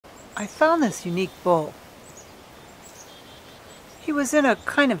I found this unique bull. He was in a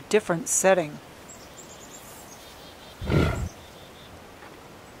kind of different setting.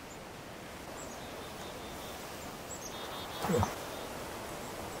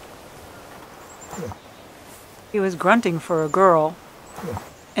 He was grunting for a girl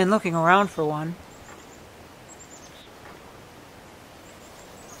and looking around for one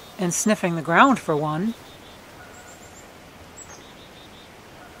and sniffing the ground for one.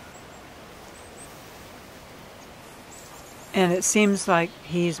 And it seems like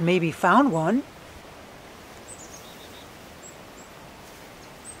he's maybe found one.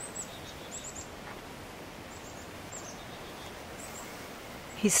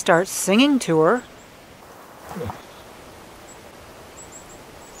 He starts singing to her.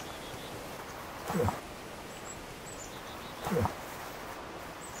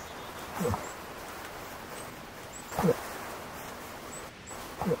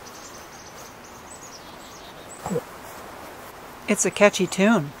 It's a catchy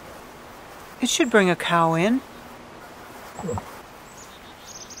tune. It should bring a cow in.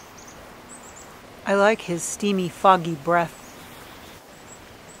 I like his steamy, foggy breath.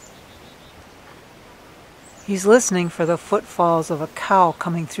 He's listening for the footfalls of a cow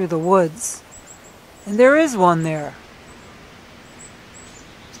coming through the woods. And there is one there.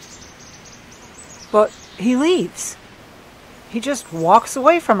 But he leaves. He just walks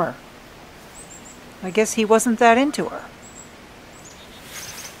away from her. I guess he wasn't that into her.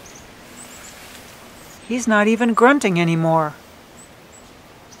 He's not even grunting anymore.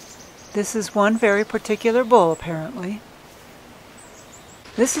 This is one very particular bull, apparently.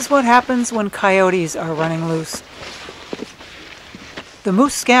 This is what happens when coyotes are running loose. The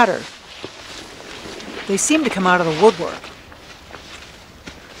moose scatter. They seem to come out of the woodwork.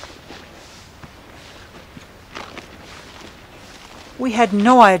 We had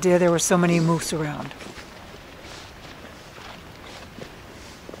no idea there were so many moose around.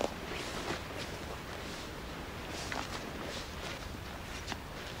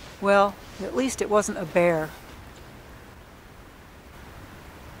 Well, at least it wasn't a bear.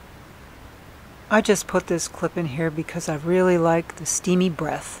 I just put this clip in here because I really like the steamy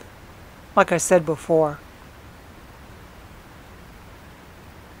breath, like I said before.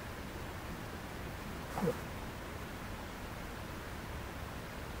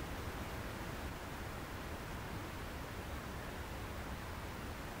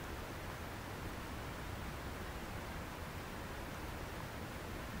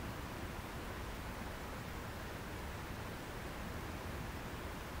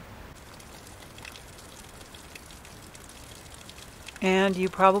 And you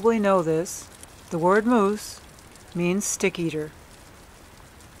probably know this, the word moose means stick eater.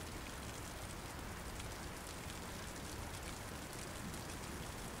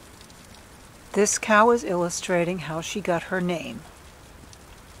 This cow is illustrating how she got her name.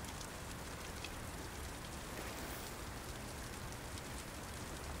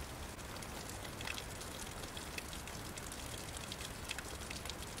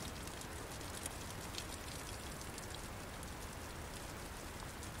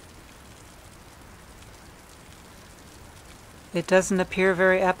 It doesn't appear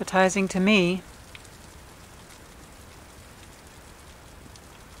very appetizing to me.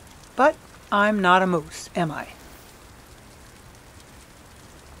 But I'm not a moose, am I?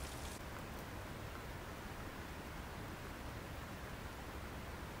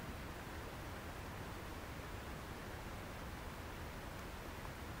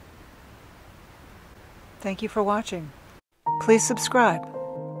 Thank you for watching. Please subscribe.